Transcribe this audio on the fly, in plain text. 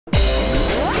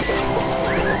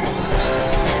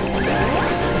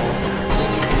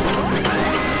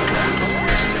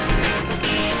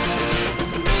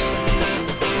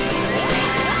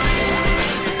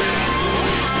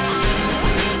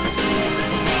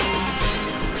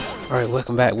Alright,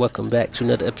 welcome back to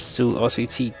another episode of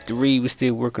RCT 3. We're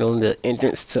still working on the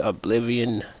entrance to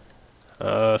Oblivion.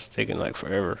 It's taking like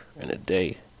forever and a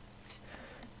day.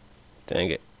 Dang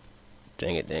it.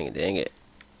 Didn't think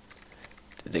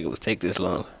it would take this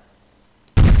long.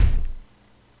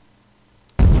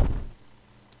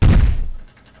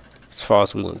 As far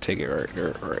as we're gonna take it right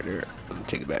there. Let me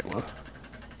take it back one.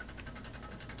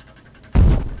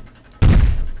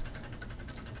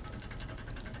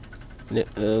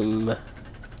 It's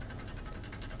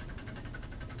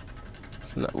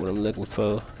not what I'm looking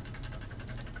for.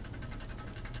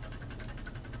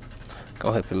 Go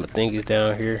ahead and put my thingies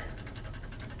down here.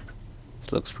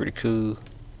 This looks pretty cool.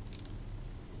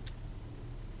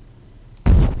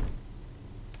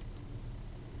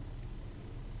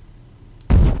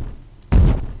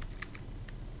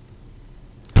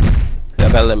 Y'all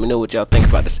gotta let me know what y'all think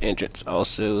about this entrance.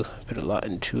 Also, put a lot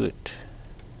into it.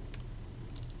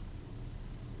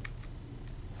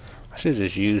 I should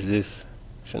just use this,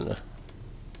 shouldn't I?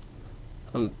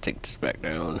 I'm gonna take this back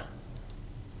down. I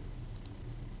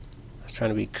was trying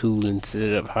to be cool and set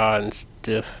it up hard and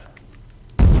stiff.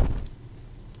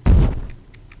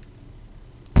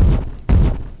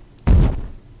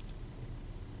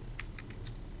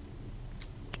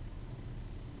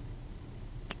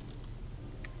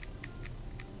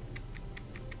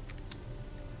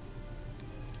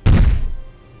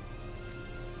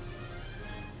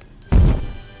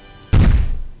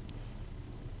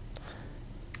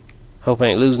 Hope I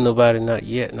ain't losing nobody. Not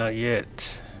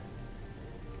yet.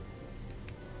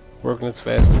 Working as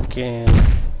fast as I can.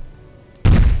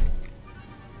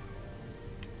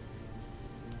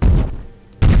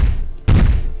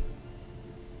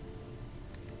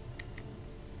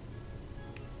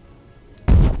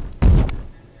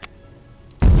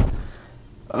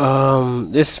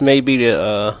 This may be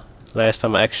the last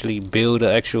time I actually build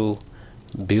an actual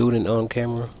building on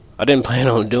camera. I didn't plan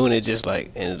on doing it, just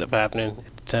like ended up happening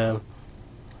at the time.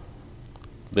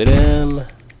 But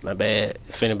my bad.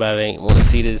 If anybody ain't want to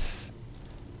see this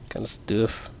kind of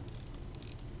stuff,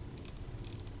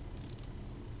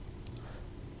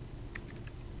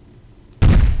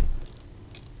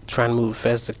 trying to move as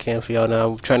fast as I can for y'all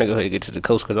now. I'm trying to go ahead and get to the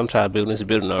coast because I'm tired of building this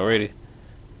building already.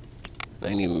 I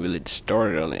ain't even really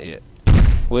started on it yet.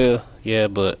 Well, yeah,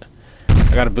 but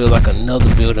I gotta build like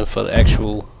another building for the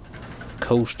actual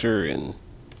coaster and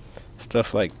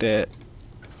stuff like that.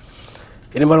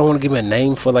 Anybody want to give me a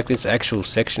name for like this actual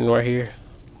section right here?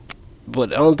 But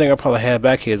the only thing I probably have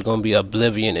back here is gonna be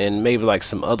Oblivion and maybe like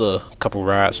some other couple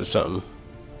rides or something.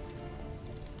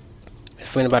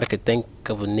 If anybody could think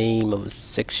of a name of a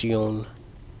section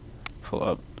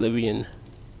for Oblivion.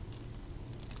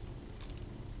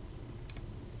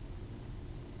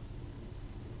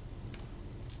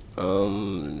 Let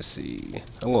me see.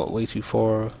 I'm going way too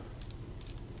far.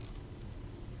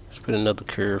 Let's put another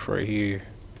curve right here.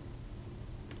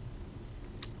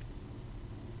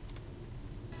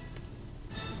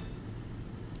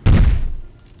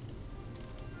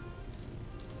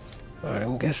 Alright,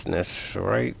 I'm guessing that's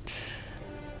right.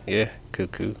 Yeah,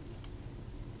 cuckoo.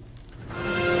 I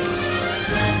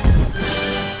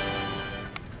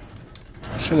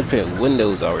shouldn't have put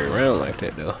windows all the way around like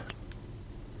that though.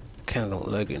 Kinda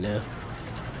don't like it now.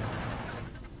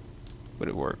 But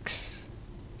it works.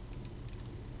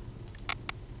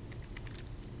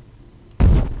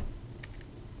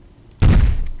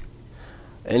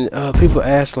 And people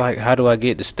ask like, how do I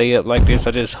get to stay up like this?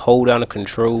 I just hold down the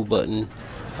control button.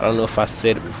 I don't know if I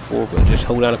said it before, but just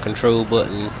hold down the control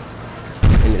button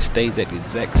and it stays at the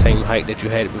exact same height that you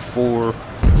had it before.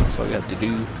 That's all you have to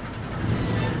do.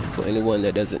 For anyone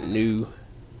that doesn't know.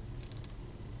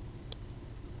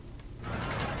 I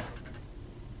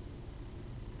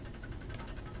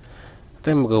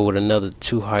think I'm gonna go with another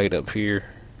 2 height up here.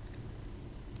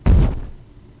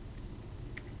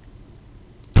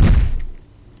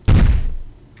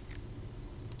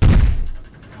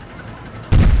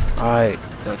 Alright,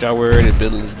 don't y'all worry, the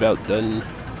building is about done.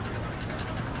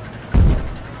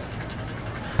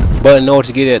 But in order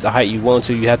to get it at the height you want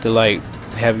to, you have to like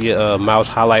have your mouse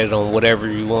highlighted on whatever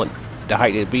you want the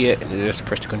height to be at, and then just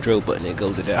press the control button and it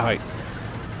goes at that height.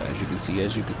 As you can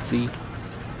see.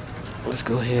 Let's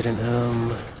go ahead and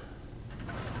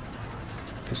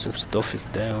put some stuff is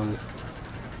down.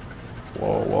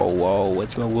 Whoa,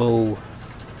 what's my whoa?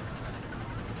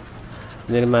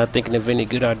 And then am I thinking of any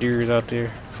good ideas out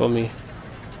there for me?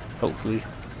 Hopefully.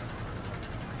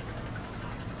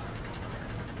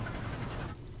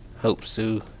 Hope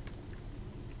so.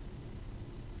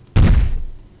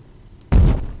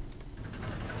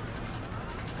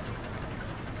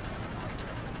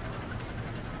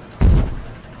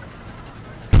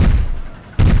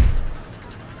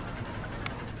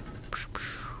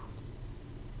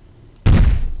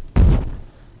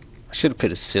 Should have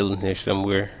put a ceiling here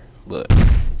somewhere, but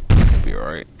it'll be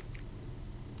alright.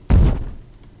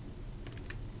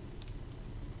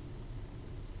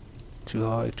 Too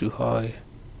high, too high.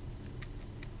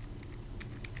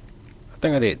 I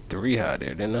think I did 3 high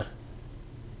there, didn't I?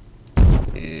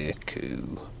 Yeah,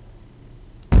 cool.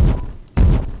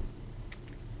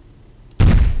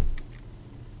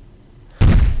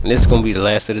 And this is gonna be the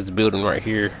last of this building right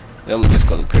here. I'm just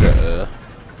gonna put a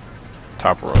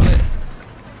topper on it.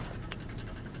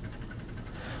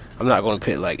 I'm not gonna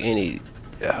put like any.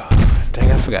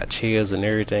 Dang, I forgot chairs and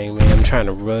everything, man. I'm trying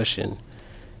to rush and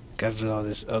gotta do all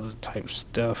this other type of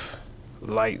stuff,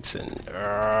 lights and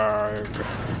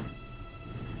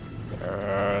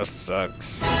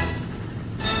sucks.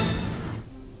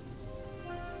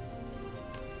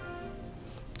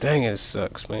 Dang it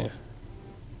sucks, man.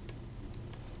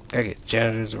 Gotta get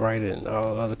janitors right and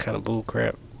all other kind of bull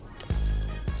crap.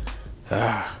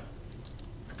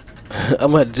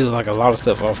 I'm gonna do like a lot of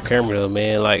stuff off camera though,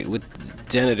 man. Like with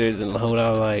janitors and a whole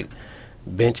lot of like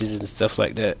benches and stuff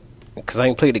like that. Cause I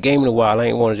ain't played the game in a while. I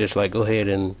ain't want to just like go ahead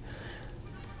and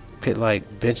put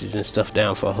like benches and stuff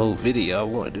down for a whole video. I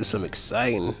want to do something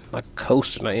exciting, like a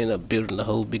coaster, and I end up building a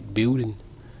whole big building.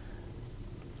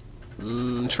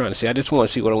 I'm trying to see. I just want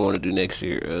to see what I want to do next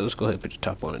year. Let's go ahead and put the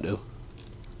top on it though.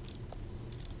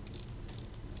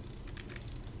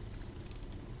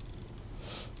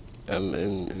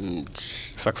 And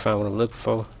if I can find what I'm looking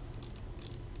for.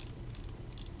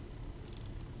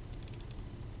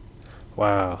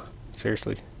 Wow,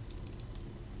 seriously?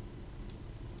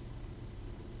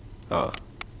 Oh,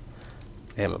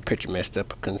 they had my picture messed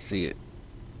up. I couldn't see it.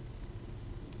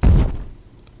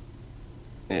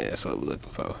 Yeah, that's what we're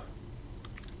looking for.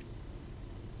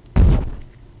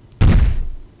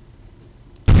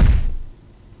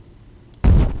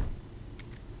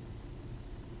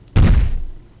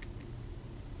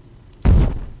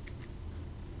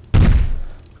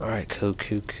 Alright,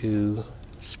 cool.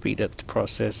 Speed up the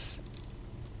process.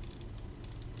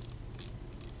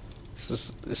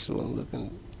 This is what I'm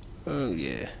looking. Oh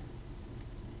yeah.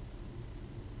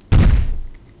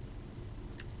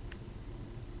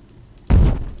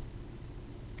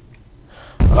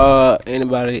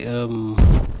 Anybody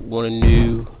want to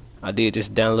know? I did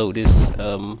just download this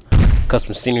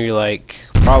custom scenery like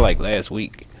probably like last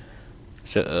week.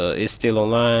 So it's still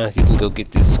online. You can go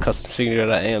get this custom scenery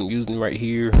that I am using right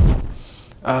here.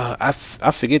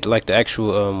 I forget like the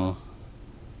actual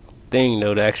thing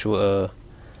though, the actual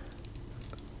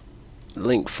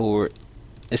link for it.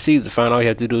 It's easy to find. All you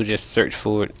have to do is just search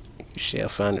for it. You shall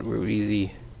find it real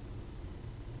easy.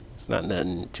 It's not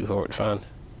nothing too hard to find.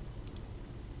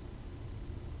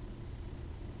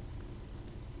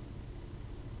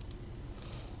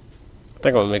 I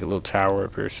think I'm gonna make a little tower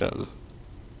up here or something.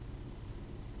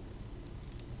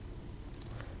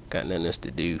 Got nothing else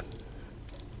to do.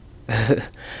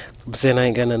 I'm saying I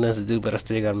ain't got nothing else to do, but I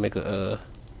still gotta make a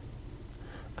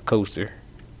coaster.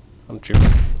 I'm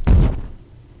tripping.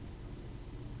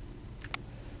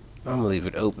 I'm gonna leave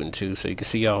it open too, so you can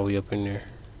see all the way up in there.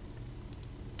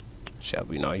 Shall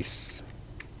be nice.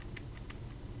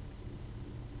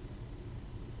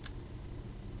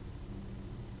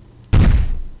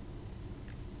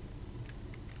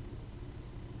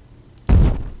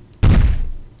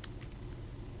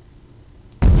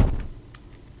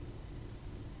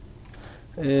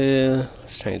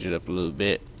 Let's change it up a little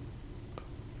bit.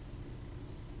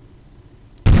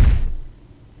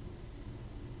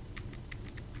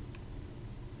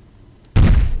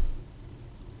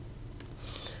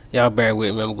 Y'all bear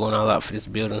with me, I'm going all out for this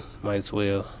building. Might as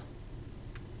well.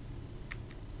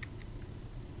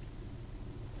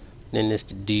 Then this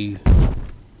to do.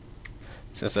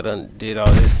 Since I done did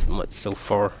all this much so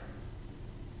far.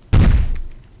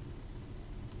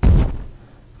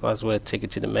 Might as well take it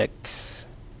to the max.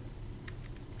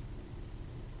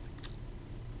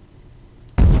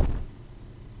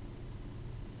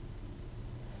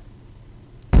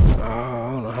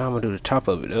 I don't know how I'm gonna do the top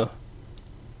of it though.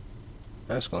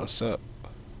 That's gonna suck.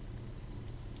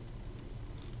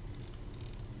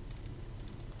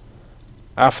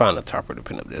 I'll find a topper to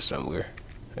pin up there somewhere.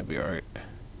 That'd be alright.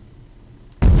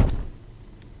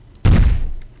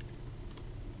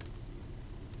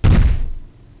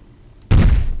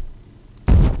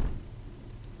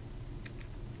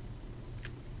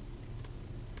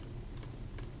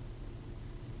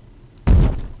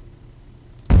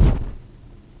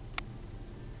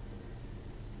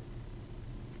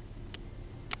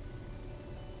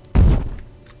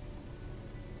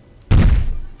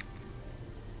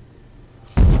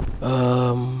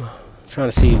 Trying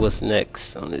to see what's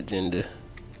next on the agenda.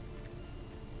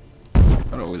 I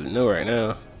don't really know right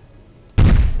now.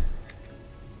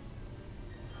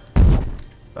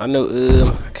 I know.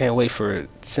 I can't wait for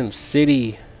Sim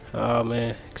City. Oh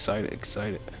man,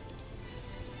 excited.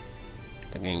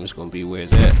 That game is gonna be where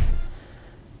it's at.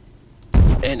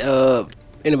 And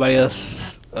anybody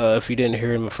else? If you didn't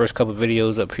hear in my first couple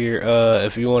videos up here,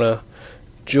 if you wanna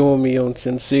join me on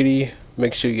Sim City,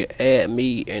 make sure you add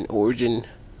me and Origin.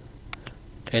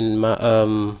 And my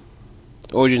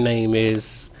Origin name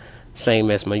is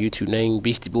same as my YouTube name,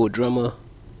 Beastie Boy Drummer.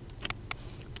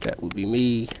 That would be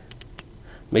me.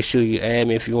 Make sure you add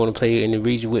me if you want to play it in the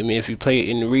region with me. If you play it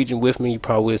in the region with me, you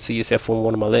probably will see yourself on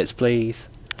one of my Let's Plays.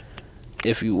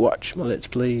 If you watch my Let's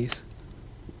Plays.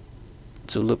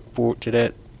 So look forward to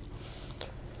that.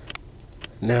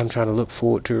 Now I'm trying to look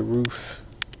forward to a roof.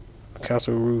 A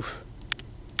castle roof.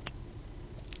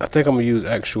 I think I'm going to use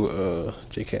actual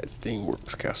JCat's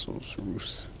ThingWorks castles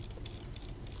roofs.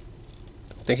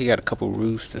 I think he got a couple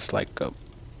roofs that's like a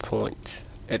point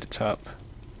at the top.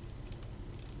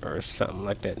 Or something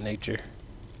like that nature.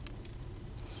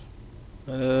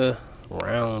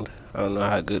 Round. I don't know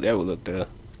how good that would look though.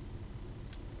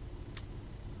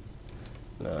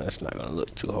 No, that's not gonna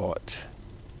look too hard.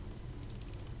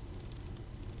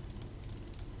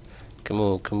 Come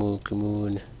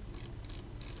on.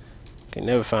 Can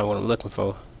never find what I'm looking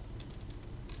for.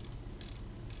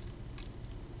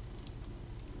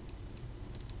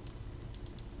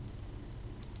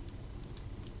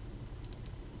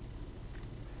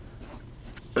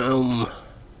 I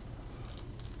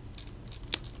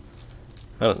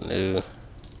don't know.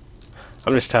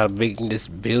 I'm just tired of making this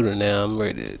building now. I'm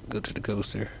ready to go to the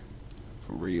coaster.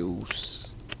 For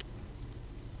reals.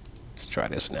 Let's try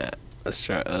this one out. Let's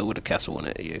try with the castle on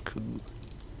it. Yeah, cool.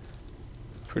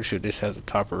 Pretty sure this has a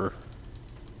topper.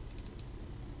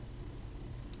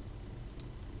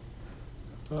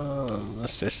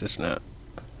 Let's test this one out.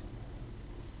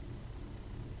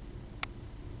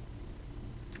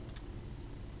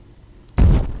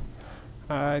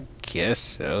 I guess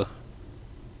so.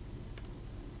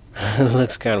 It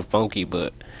looks kind of funky,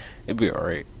 but it'd be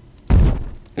alright.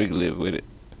 We can live with it.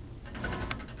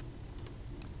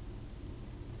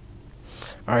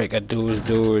 Alright, got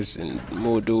doors, and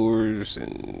more doors,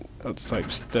 and other type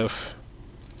of stuff.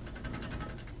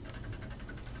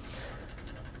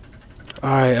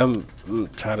 Alright, I'm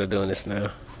tired of doing this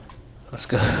now. Let's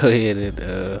go ahead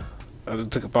and, I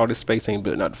just took up all this space, ain't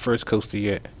built not the first coaster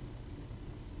yet.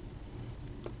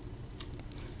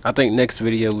 I think next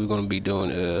video we're gonna be doing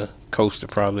a coaster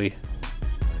probably.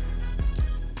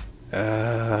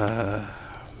 Man.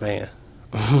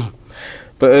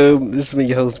 But this is me,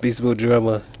 your host, Beastie Boy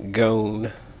Drummer, gone.